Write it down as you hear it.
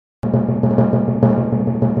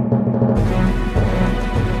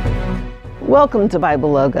Welcome to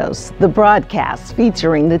Bible Logos, the broadcast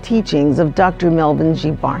featuring the teachings of Dr. Melvin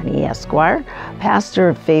G. Barney, Esquire, pastor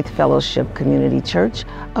of Faith Fellowship Community Church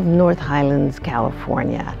of North Highlands,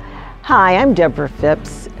 California. Hi, I'm Deborah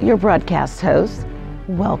Phipps, your broadcast host.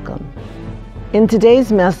 Welcome. In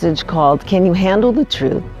today's message called Can You Handle the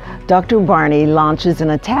Truth?, Dr. Barney launches an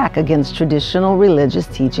attack against traditional religious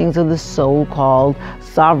teachings of the so-called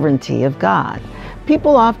sovereignty of God.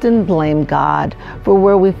 People often blame God for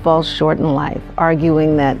where we fall short in life,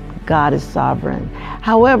 arguing that God is sovereign.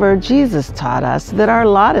 However, Jesus taught us that our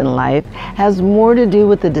lot in life has more to do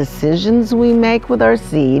with the decisions we make with our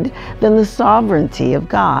seed than the sovereignty of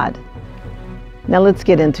God. Now let's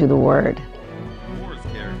get into the Word.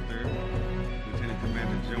 Character, Lieutenant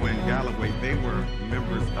Commander Joanne Galloway, they were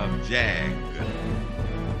members of JAG.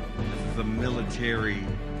 This is a military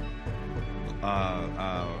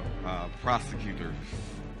prosecutors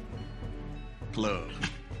club.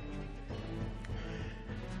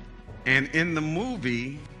 And in the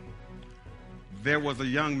movie, there was a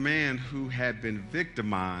young man who had been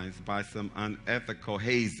victimized by some unethical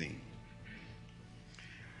hazing.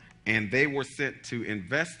 And they were sent to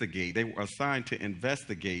investigate, they were assigned to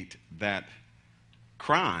investigate that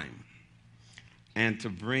crime and to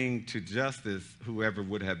bring to justice whoever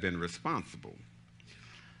would have been responsible.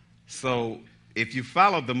 So if you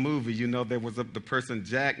followed the movie, you know there was the person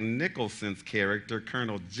Jack Nicholson's character,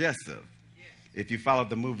 Colonel Jessup. If you followed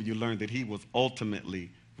the movie, you learned that he was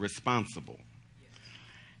ultimately responsible.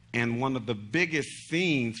 And one of the biggest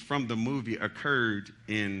scenes from the movie occurred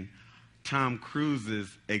in Tom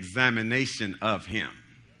Cruise's examination of him.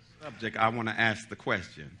 Subject, I want to ask the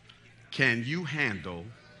question, can you handle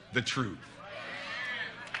the truth?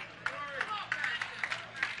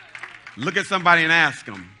 Look at somebody and ask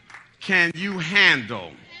them, can you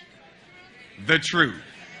handle the truth?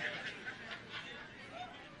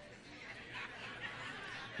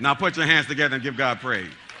 Now put your hands together and give God praise.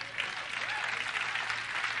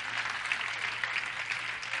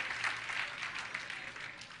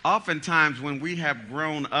 Oftentimes when we have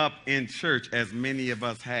grown up in church, as many of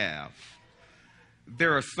us have,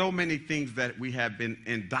 there are so many things that we have been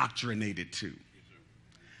indoctrinated to.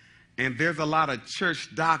 And there's a lot of church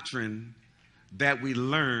doctrine that we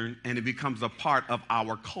learn, and it becomes a part of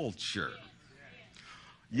our culture.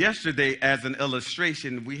 Yesterday, as an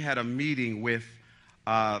illustration, we had a meeting with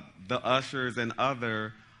the ushers and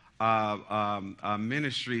other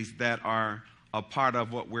ministries that are a part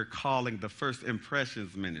of what we're calling the First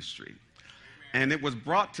Impressions Ministry. And it was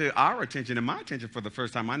brought to our attention, and my attention for the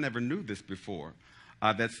first time, I never knew this before,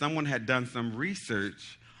 that someone had done some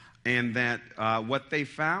research, and that what they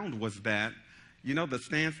found was that, you know, the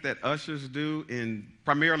stance that ushers do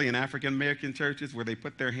primarily in African American churches where they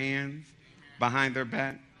put their hands behind their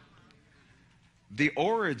back, the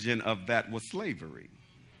origin of that was slavery.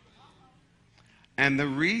 And the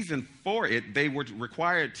reason for it, they were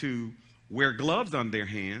required to wear gloves on their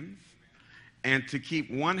hands and to keep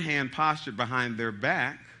one hand postured behind their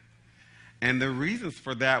back. And the reasons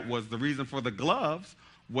for that was, the reason for the gloves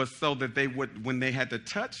was so that they would, when they had to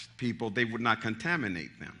touch people, they would not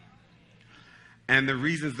contaminate them. And the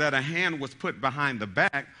reasons that a hand was put behind the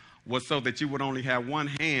back was so that you would only have one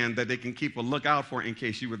hand that they can keep a lookout for in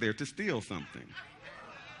case you were there to steal something.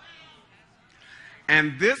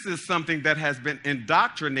 And this is something that has been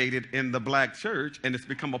indoctrinated in the black church, and it's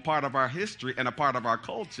become a part of our history and a part of our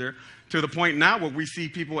culture, to the point now where we see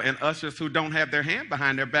people and ushers who don't have their hand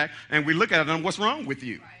behind their back, and we look at them, what's wrong with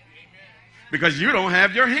you? Because you don't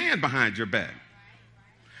have your hand behind your back.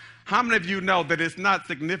 How many of you know that it's not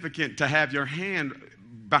significant to have your hand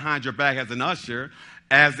behind your back as an usher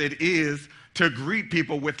as it is to greet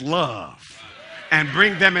people with love and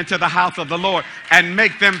bring them into the house of the Lord and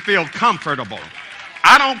make them feel comfortable?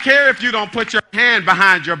 I don't care if you don't put your hand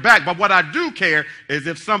behind your back, but what I do care is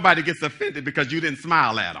if somebody gets offended because you didn't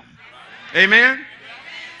smile at them. Amen?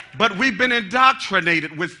 But we've been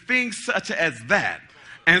indoctrinated with things such as that.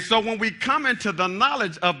 And so when we come into the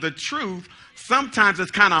knowledge of the truth, sometimes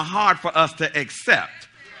it's kind of hard for us to accept.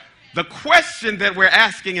 The question that we're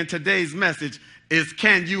asking in today's message is,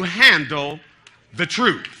 can you handle the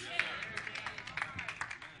truth?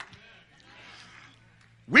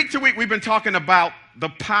 Week to week, we've been talking about the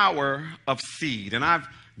power of seed. And I've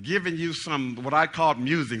given you some, what I called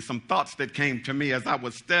musings, some thoughts that came to me as I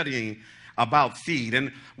was studying about seed.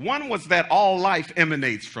 And one was that all life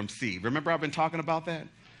emanates from seed. Remember, I've been talking about that?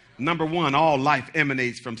 Number one, all life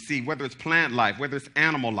emanates from seed, whether it's plant life, whether it's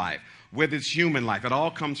animal life, whether it's human life. It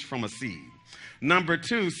all comes from a seed. Number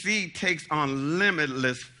two, seed takes on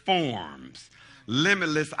limitless forms.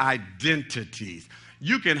 limitless identities.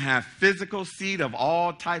 You can have physical seed of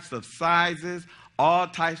all types of sizes, all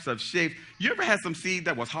types of shapes. You ever had some seed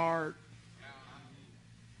that was hard?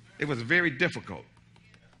 It was very difficult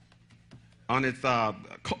on its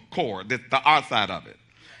core, the outside of it.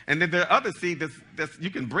 And then there are other seed that's you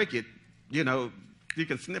can break it, you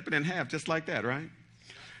can snip it in half just like that, right?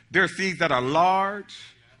 There are seeds that are large.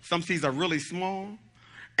 Some seeds are really small.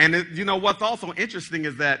 And what's also interesting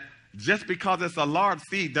is that just because it's a large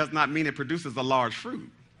seed does not mean it produces a large fruit.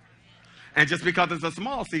 And just because it's a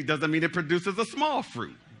small seed doesn't mean it produces a small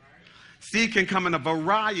fruit. Seed can come in a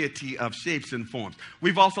variety of shapes and forms.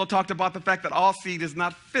 We've also talked about the fact that all seed is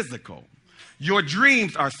not physical. Your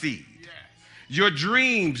dreams are seed. Your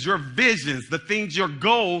dreams, your visions, the things, your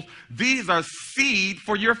goals, these are seed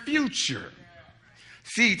for your future.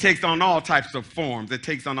 Seed takes on all types of forms. It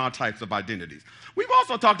takes on all types of identities. We've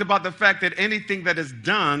also talked about the fact that anything that is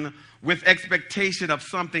done with expectation of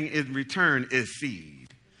something in return is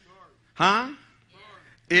seed. Huh?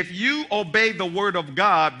 If you obey the word of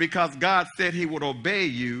God because God said he would obey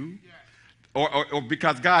you, or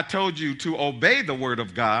because God told you to obey the word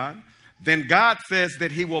of God, then God says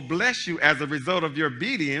that he will bless you as a result of your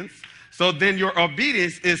obedience. So then your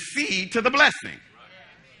obedience is seed to the blessing.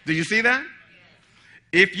 Do you see that?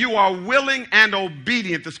 If you are willing and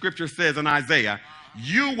obedient, the scripture says in Isaiah,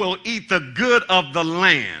 you will eat the good of the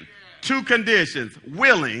land. Two conditions,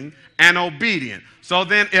 willing and obedient. So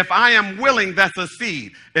then if I am willing, that's a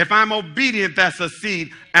seed. If I'm obedient, that's a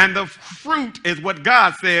seed. And the fruit is what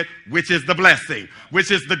God said, which is the blessing,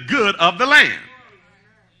 which is the good of the land.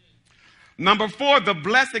 Number 4, the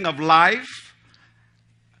blessing of life,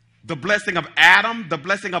 the blessing of Adam, the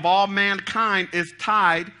blessing of all mankind is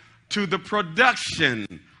tied to the production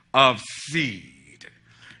of seed.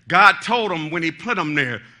 God told him when he put them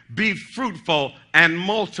there, be fruitful and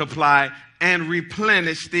multiply and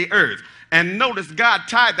replenish the earth. And notice God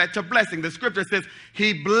tied that to blessing. The scripture says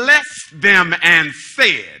he blessed them and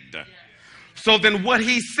said. So then what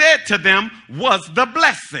he said to them was the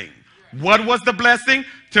blessing. What was the blessing?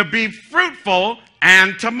 To be fruitful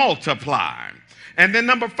and to multiply. And then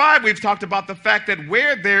number 5, we've talked about the fact that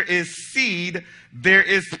where there is seed, there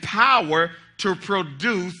is power to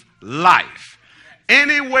produce life.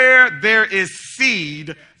 Anywhere there is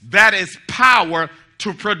seed, that is power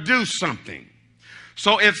to produce something.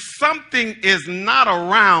 So if something is not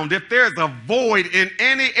around, if there's a void in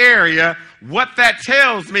any area, what that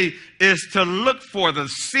tells me is to look for the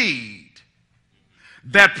seed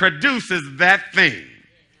that produces that thing.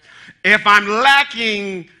 If I'm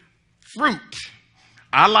lacking fruit,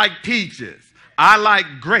 I like peaches, I like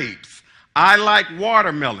grapes, I like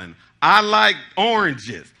watermelon, I like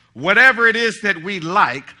oranges, whatever it is that we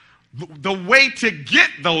like, the way to get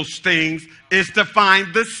those things is to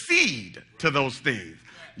find the seed to those things.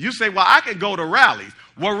 You say, well, I can go to Rallies.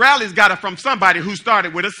 Well, Rallies got it from somebody who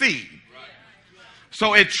started with a seed.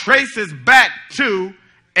 So it traces back to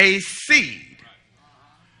a seed.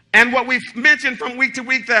 And what we've mentioned from week to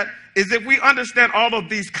week that is if we understand all of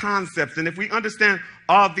these concepts and if we understand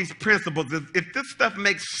all of these principles, if this stuff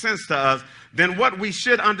makes sense to us, then what we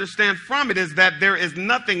should understand from it is that there is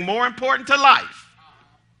nothing more important to life.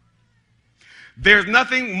 There's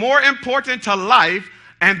nothing more important to life,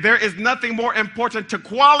 and there is nothing more important to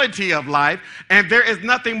quality of life, and there is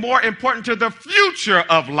nothing more important to the future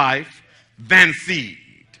of life than seed.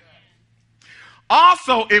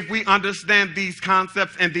 Also, if we understand these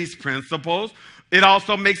concepts and these principles, it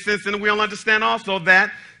also makes sense, and we'll understand also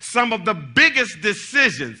that some of the biggest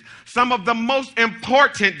decisions, some of the most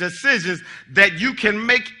important decisions that you can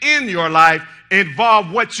make in your life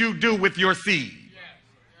involve what you do with your seed.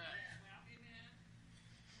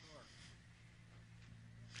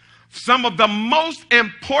 Some of the most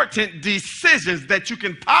important decisions that you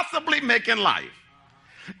can possibly make in life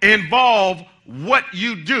involve what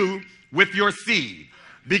you do with your seed.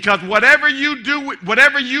 Because whatever you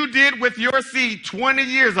did with your seed 20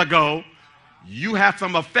 years ago, you have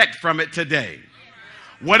some effect from it today.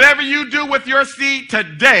 Whatever you do with your seed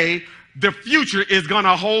today, the future is going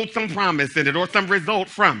to hold some promise in it or some result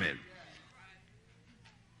from it.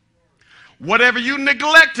 Whatever you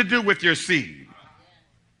neglect to do with your seed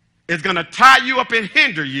is going to tie you up and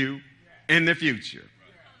hinder you in the future.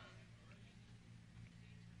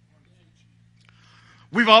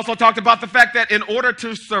 We've also talked about the fact that in order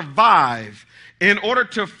to survive, in order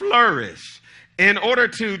to flourish, in order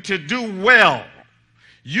to do well,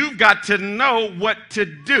 you've got to know what to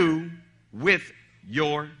do with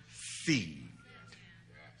your seed.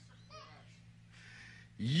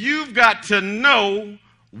 You've got to know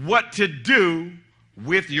what to do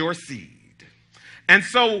with your seed. And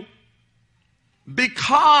so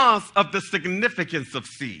because of the significance of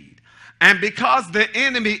seed, and because the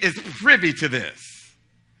enemy is privy to this,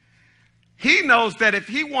 he knows that if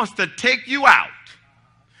he wants to take you out,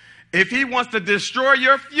 if he wants to destroy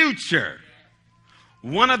your future,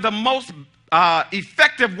 one of the most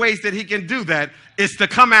effective ways that he can do that is to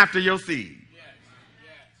come after your seed.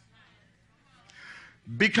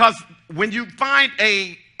 Because when you find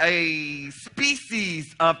a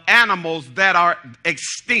species of animals that are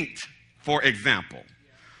extinct, for example,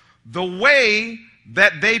 the way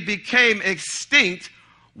that they became extinct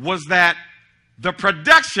was that the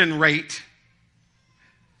production rate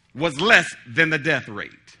was less than the death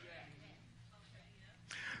rate.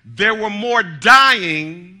 There were more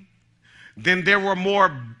dying than there were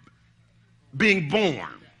more being born.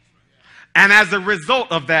 And as a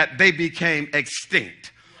result of that, they became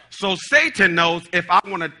extinct. So Satan knows, if I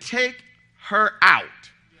want to take her out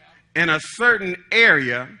in a certain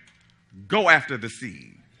area, go after the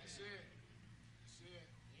seed.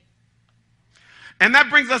 And that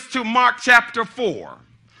brings us to Mark chapter 4,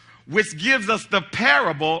 which gives us the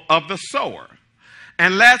parable of the sower.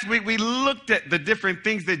 And last week we looked at the different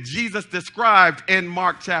things that Jesus described in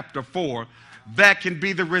Mark chapter 4 that can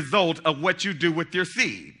be the result of what you do with your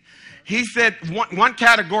seed. He said one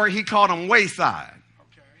category, he called them wayside.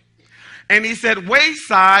 And he said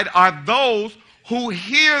wayside are those who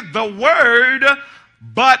hear the word,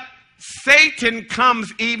 but Satan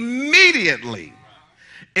comes immediately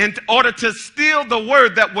in order to steal the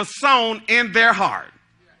word that was sown in their heart.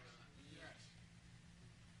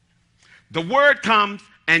 The word comes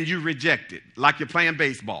and you reject it, like you're playing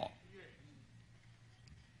baseball.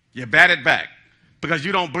 You bat it back because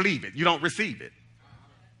you don't believe it. You don't receive it.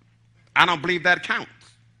 I don't believe that counts.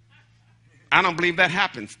 I don't believe that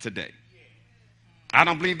happens today. I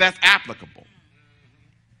don't believe that's applicable.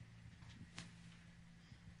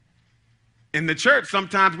 In the church,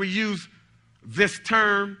 sometimes we use this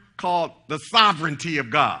term called the sovereignty of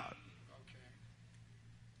God.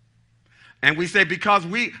 And we say because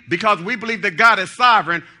we believe that God is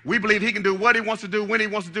sovereign, we believe he can do what he wants to do, when he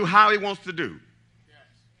wants to do, how he wants to do.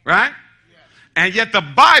 Right? And yet the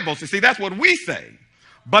Bible, see, that's what we say.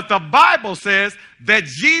 But the Bible says that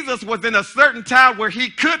Jesus was in a certain town where he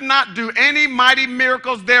could not do any mighty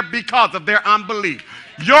miracles there because of their unbelief.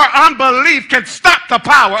 Your unbelief can stop the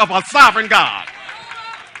power of a sovereign God.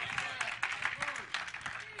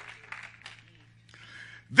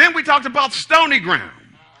 Then we talked about stony ground.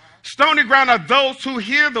 Stony ground are those who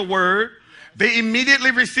hear the word. They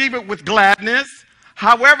immediately receive it with gladness.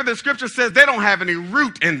 However, the scripture says they don't have any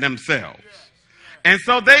root in themselves. And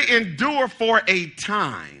so they endure for a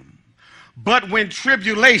time. But when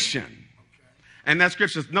tribulation, and that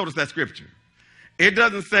scripture, notice that scripture. It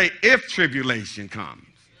doesn't say if tribulation comes.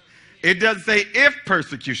 It doesn't say if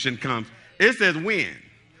persecution comes. It says when.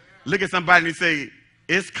 Look at somebody and say,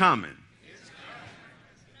 it's coming.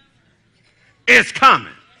 It's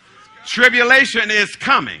coming. Tribulation is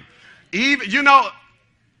coming. Even, you know,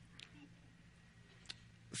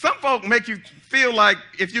 some folk make you feel like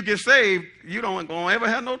if you get saved, you don't gonna ever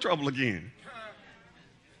have no trouble again.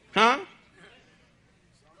 Huh?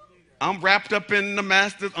 I'm wrapped up in the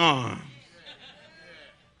master's arms.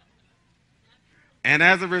 And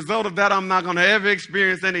as a result of that, I'm not going to ever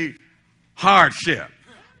experience any hardship.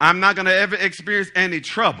 I'm not going to ever experience any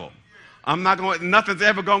trouble. Nothing's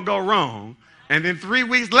ever going to go wrong. And then 3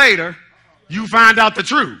 weeks later, you find out the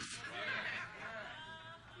truth.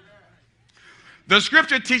 The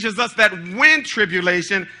scripture teaches us that when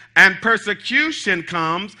tribulation and persecution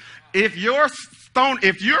comes, if you're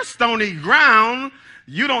stony ground,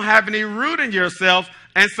 you don't have any root in yourself,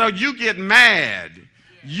 and so you get mad.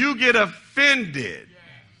 You get offended.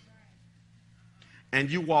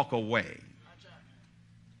 And you walk away.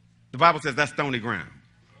 The Bible says that's stony ground.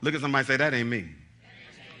 Look at somebody and say, that ain't me.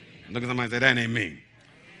 Look at somebody and say, that ain't me.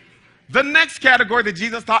 The next category that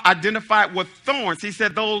Jesus identified with thorns. He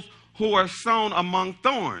said those who are sown among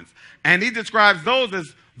thorns. And he describes those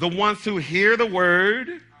as the ones who hear the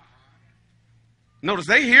word. Notice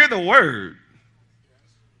they hear the word.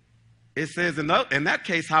 It says in that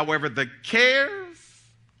case, however, the cares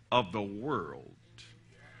of the world.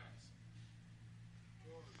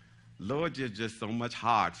 Lord, there's just so much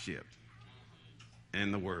hardship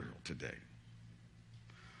in the world today.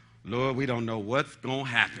 Lord, we don't know what's going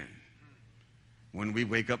to happen when we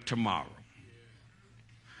wake up tomorrow.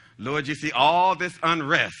 Lord, you see all this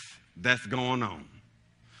unrest that's going on.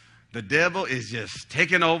 The devil is just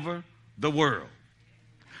taking over the world.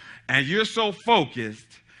 And you're so focused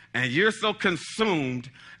and you're so consumed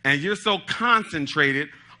and you're so concentrated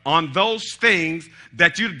on those things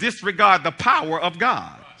that you disregard the power of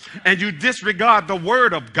God. and you disregard the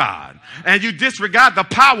word of God, and you disregard the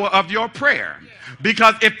power of your prayer.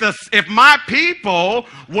 Because if my people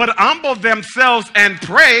would humble themselves and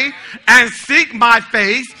pray and seek my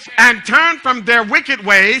face and turn from their wicked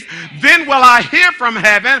ways, then will I hear from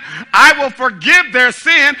heaven, I will forgive their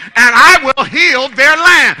sin, and I will heal their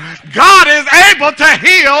land. God is able to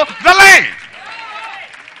heal the land.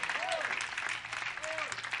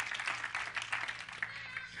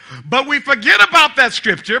 But we forget about that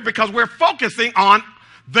scripture because we're focusing on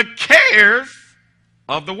the cares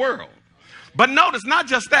of the world. But notice, not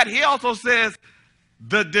just that, he also says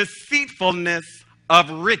the deceitfulness of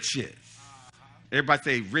riches. Everybody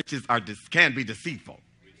say riches can be deceitful.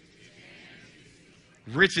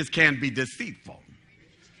 Riches can be deceitful.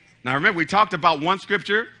 Now remember, we talked about one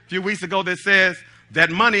scripture a few weeks ago that says that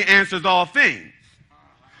money answers all things.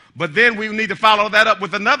 But then we need to follow that up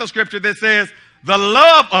with another scripture that says the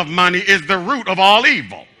love of money is the root of all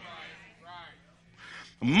evil.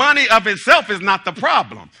 Money of itself is not the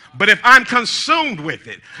problem. But if I'm consumed with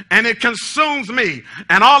it and it consumes me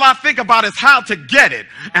and all I think about is how to get it,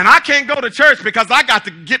 and I can't go to church because I got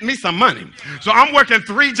to get me some money. So I'm working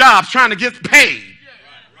 3 jobs trying to get paid.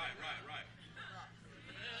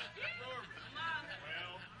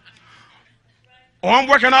 Or I'm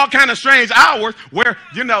working all kind of strange hours where,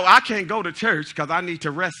 I can't go to church because I need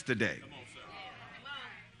to rest today.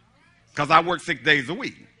 Because I work 6 days a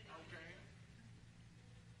week.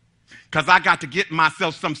 Because I got to get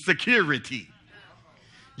myself some security.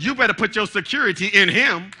 You better put your security in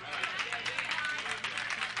him.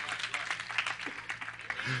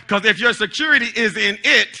 Because if your security is in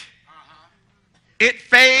it, it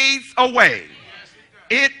fades away.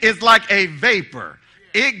 It is like a vapor.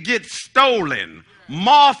 It gets stolen.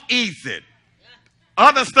 Moth eats it.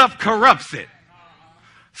 Other stuff corrupts it.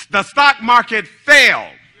 The stock market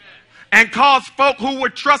failed and caused folk who were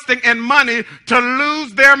trusting in money to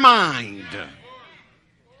lose their mind.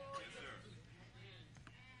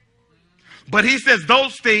 But he says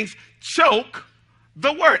those things choke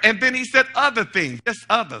the word. And then he said other things, just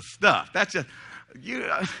other stuff. That's just,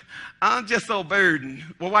 I'm just so burdened.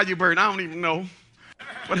 Well, why are you burdened? I don't even know.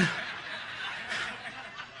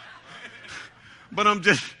 But I'm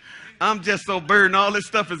just so burdened. All this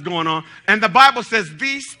stuff is going on. And the Bible says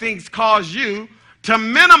these things cause you to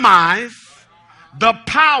minimize the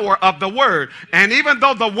power of the word. And even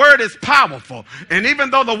though the word is powerful, and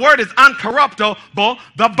even though the word is uncorruptible,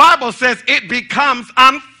 the Bible says it becomes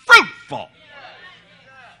unfruitful.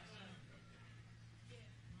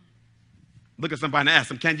 Look at somebody and ask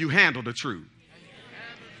them, can you handle the truth?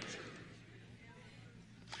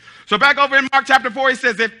 So back over in Mark chapter 4, he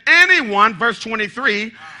says, if anyone, verse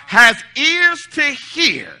 23, has ears to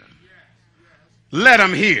hear, let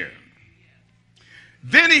him hear.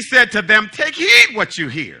 Then he said to them, take heed what you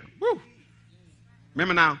hear. Woo.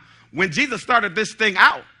 Remember now, when Jesus started this thing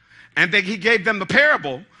out, and he gave them the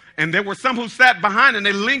parable, and there were some who sat behind and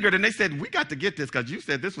they lingered and they said, we got to get this because you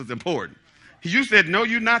said this was important. You said, know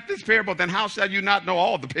you not this parable, then how shall you not know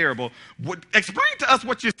all the parable? Explain to us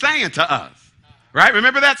what you're saying to us. Right?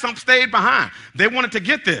 Remember that? Some stayed behind. They wanted to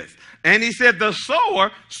get this. And he said, the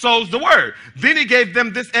sower sows the word. Then he gave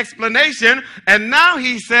them this explanation. And now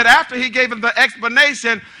he said, after he gave them the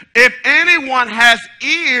explanation, if anyone has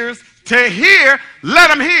ears to hear, let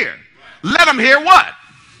him hear. Let him hear what?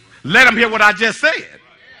 Let him hear what I just said.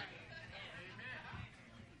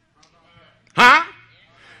 Huh?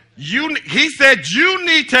 He said, you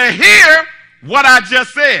need to hear what I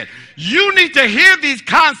just said. You need to hear these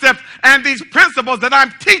concepts and these principles that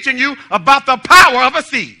I'm teaching you about the power of a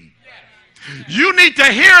seed. You need to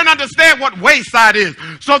hear and understand what wayside is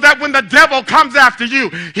so that when the devil comes after you,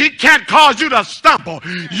 he can't cause you to stumble.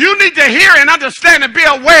 You need to hear and understand and be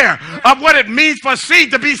aware of what it means for seed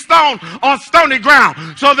to be sown on stony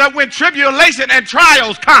ground so that when tribulation and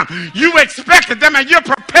trials come, you expected them and you're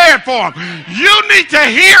prepared for them. You need to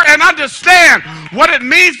hear and understand what it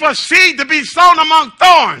means for seed to be sown among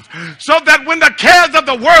thorns so that when the cares of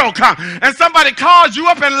the world come and somebody calls you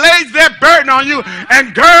up and lays their burden on you,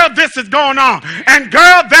 and girl, this is going on, and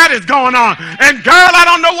girl, that is going on, and girl, I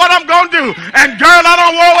don't know what I'm going to do, and girl, I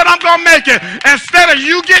don't know what I'm going to make it. Instead of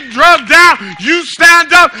you get drugged down, you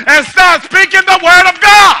stand up and start speaking the word of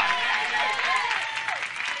God.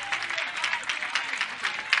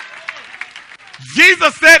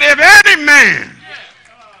 Jesus said, if any man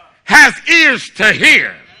has ears to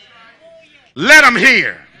hear, let him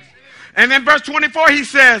hear. And then verse 24, he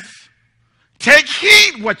says, take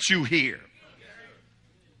heed what you hear.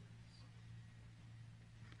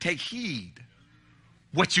 Take heed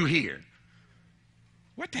what you hear.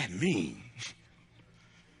 What that mean?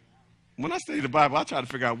 When I study the Bible, I try to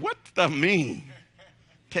figure out what stuff mean.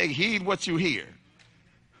 Take heed what you hear.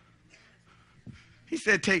 He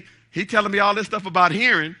said, he telling me all this stuff about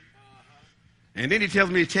hearing, and then he tells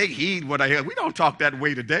me, take heed what I hear. We don't talk that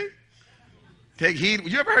way today. Take heed.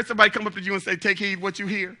 You ever heard somebody come up to you and say, take heed what you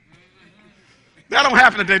hear? That don't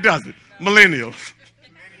happen today, does it? Millennials.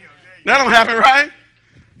 That don't happen, right?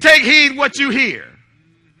 Take heed what you hear.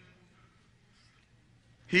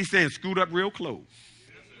 He's saying, scoot up real close.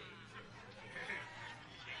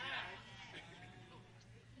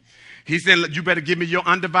 He said, you better give me your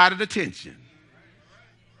undivided attention.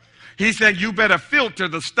 He said, you better filter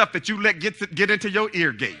the stuff that you let get into your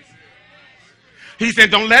ear gate. He said,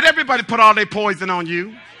 don't let everybody put all their poison on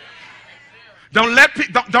you.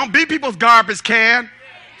 Don't be people's garbage can,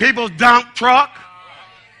 people's dump truck.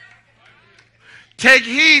 Take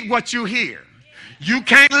heed what you hear. You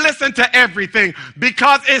can't listen to everything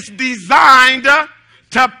because it's designed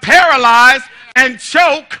to paralyze and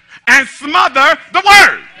choke and smother the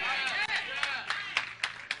word.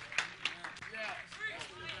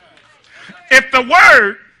 If the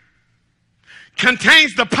word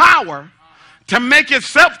contains the power to make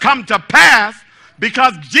itself come to pass,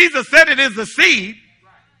 because Jesus said it is a seed,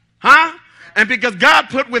 and because God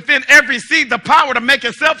put within every seed the power to make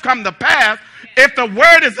itself come to pass, if the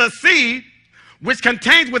word is a seed which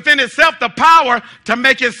contains within itself the power to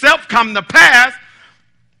make itself come to pass,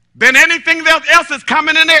 then anything else is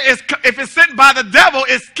coming in there, if it's sent by the devil,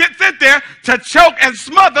 it's sent there to choke and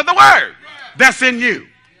smother the word that's in you.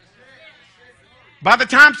 By the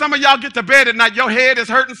time some of y'all get to bed at night, your head is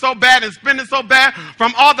hurting so bad and spinning so bad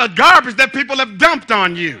from all the garbage that people have dumped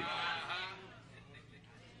on you.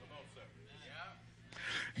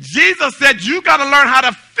 Jesus said you got to learn how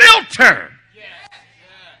to filter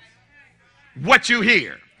what you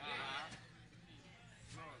hear.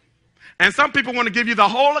 And some people want to give you the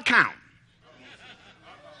whole account.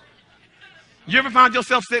 You ever find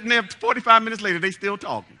yourself sitting there 45 minutes later, they still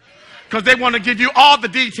talking? Because they want to give you all the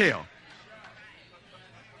detail.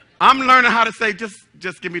 I'm learning how to say,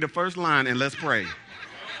 just give me the first line and let's pray.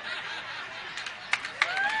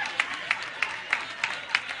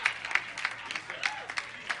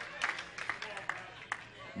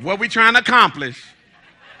 What we trying to accomplish,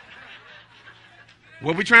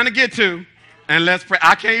 what we trying to get to, and let's pray.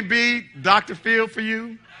 I can't be Dr. Phil for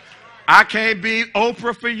you. I can't be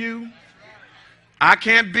Oprah for you. I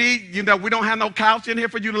can't be, we don't have no couch in here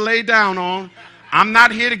for you to lay down on. I'm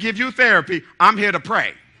not here to give you therapy. I'm here to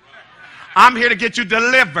pray. I'm here to get you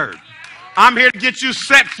delivered. I'm here to get you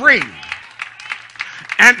set free.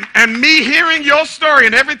 And me hearing your story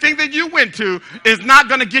and everything that you went to is not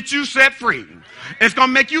going to get you set free. It's going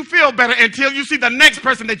to make you feel better until you see the next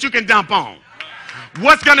person that you can dump on.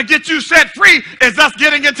 What's going to get you set free is us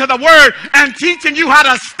getting into the Word and teaching you how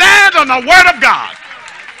to stand on the Word of God.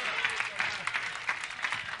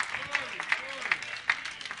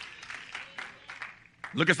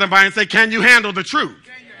 Look at somebody and say, can you handle the truth?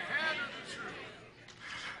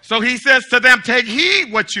 So he says to them, take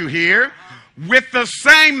heed what you hear. With the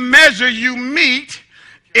same measure you meet,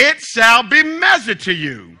 it shall be measured to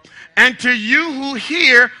you. And to you who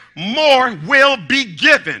hear, more will be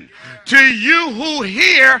given. To you who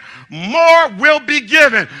hear, more will be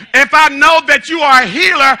given. If I know that you are a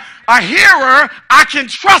hearer, I can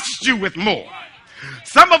trust you with more.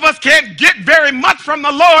 Some of us can't get very much from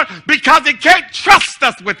the Lord because He can't trust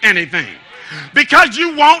us with anything. Because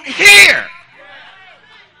you won't hear.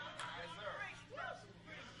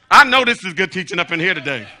 I know this is good teaching up in here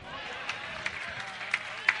today.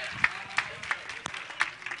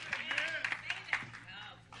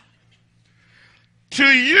 To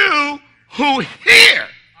you who hear,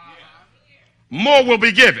 more will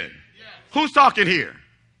be given. Who's talking here?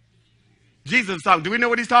 Jesus is talking. Do we know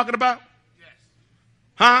what He's talking about?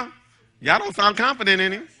 Huh? Y'all don't sound confident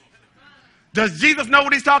in Him. Does Jesus know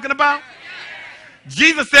what He's talking about?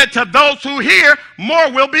 Jesus said, to those who hear,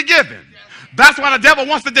 more will be given. That's why the devil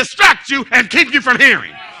wants to distract you and keep you from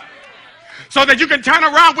hearing. So that you can turn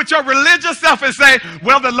around with your religious self and say,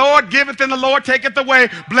 well, the Lord giveth and the Lord taketh away.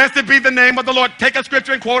 Blessed be the name of the Lord. Take a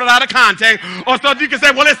scripture and quote it out of context. Or so you can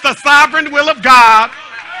say, well, it's the sovereign will of God.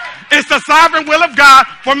 It's the sovereign will of God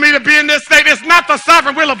for me to be in this state. It's not the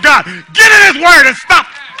sovereign will of God. Get in His word and stop.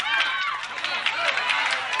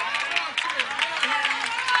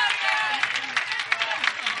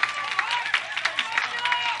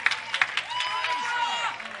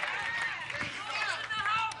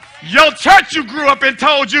 Your church you grew up in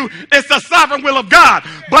told you it's the sovereign will of God.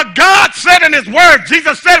 But God said in His word,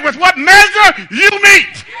 Jesus said, with what measure you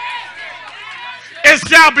meet, it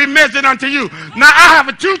shall be measured unto you. Now, I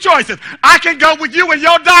have two choices. I can go with you and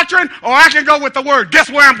your doctrine, or I can go with the word. Guess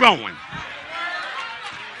where I'm going?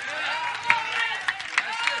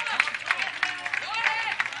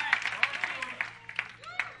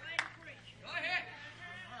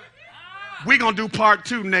 We're going to do part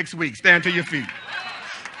 2 next week. Stand to your feet.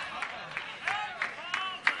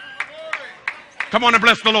 Come on and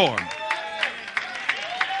bless the Lord.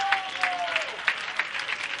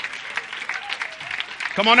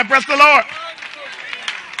 Come on and bless the Lord.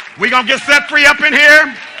 We're going to get set free up in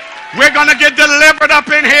here. We're going to get delivered up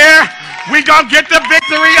in here. We're going to get the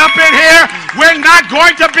victory up in here. We're not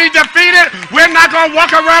going to be defeated. We're not going to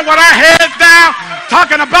walk around with our heads down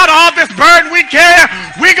talking about all this burden we carry.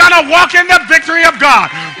 We're going to walk in the victory of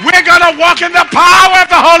God. We're going to walk in the power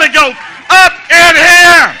of the Holy Ghost up in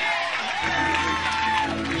here.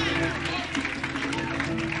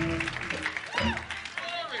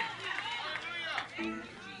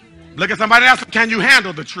 Look at somebody else. Can you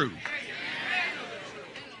handle the truth?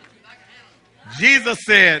 Jesus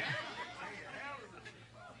said,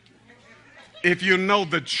 if you know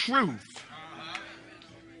the truth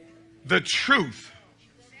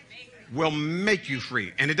will make you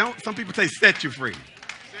free. And it don't, some people say set you free.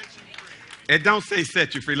 It don't say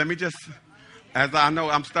set you free. Let me just, as I know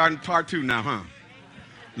I'm starting part 2 now,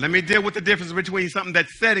 let me deal with the difference between something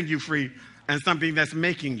that's setting you free and something that's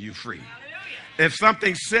making you free. If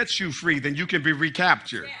something sets you free, then you can be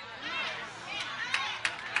recaptured.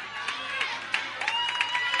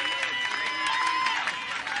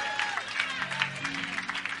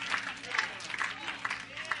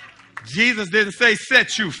 Jesus didn't say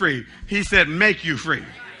set you free. He said make you free.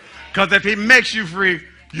 Because if he makes you free,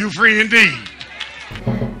 you're free indeed.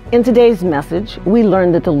 In today's message, we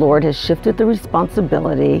learned that the Lord has shifted the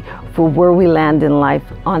responsibility for where we land in life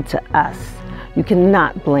onto us. You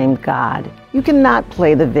cannot blame God. You cannot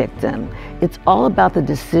play the victim. It's all about the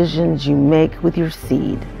decisions you make with your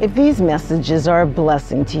seed. If these messages are a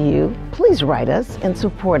blessing to you, please write us and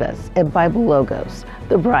support us at Bible Logos,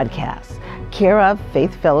 the broadcast, care of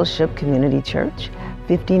Faith Fellowship Community Church,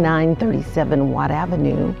 5937 Watt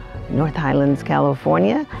Avenue, North Highlands,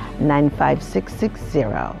 California,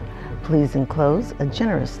 95660. Please enclose a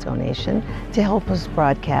generous donation to help us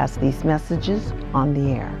broadcast these messages on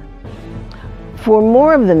the air. For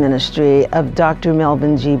more of the ministry of Dr.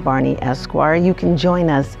 Melvin G. Barney, Esquire, you can join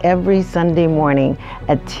us every Sunday morning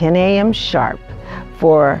at 10 a.m. sharp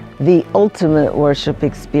for the ultimate worship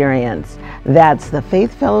experience. That's the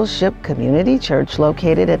Faith Fellowship Community Church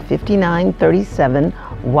located at 5937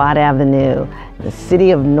 Watt Avenue, the city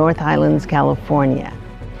of North Highlands, California.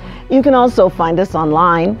 You can also find us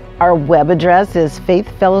online. Our web address is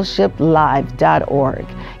faithfellowshiplive.org.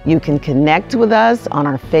 You can connect with us on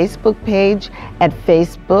our Facebook page at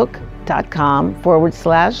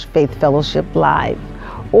facebook.com/Faith Fellowship Live.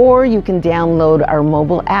 Or you can download our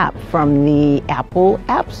mobile app from the Apple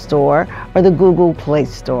App Store or the Google Play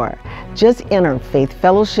Store. Just enter Faith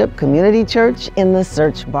Fellowship Community Church in the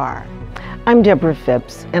search bar. I'm Deborah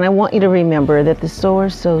Phipps, and I want you to remember that the sower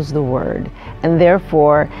sows the word, and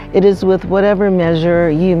therefore it is with whatever measure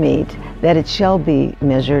you meet that it shall be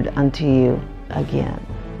measured unto you again.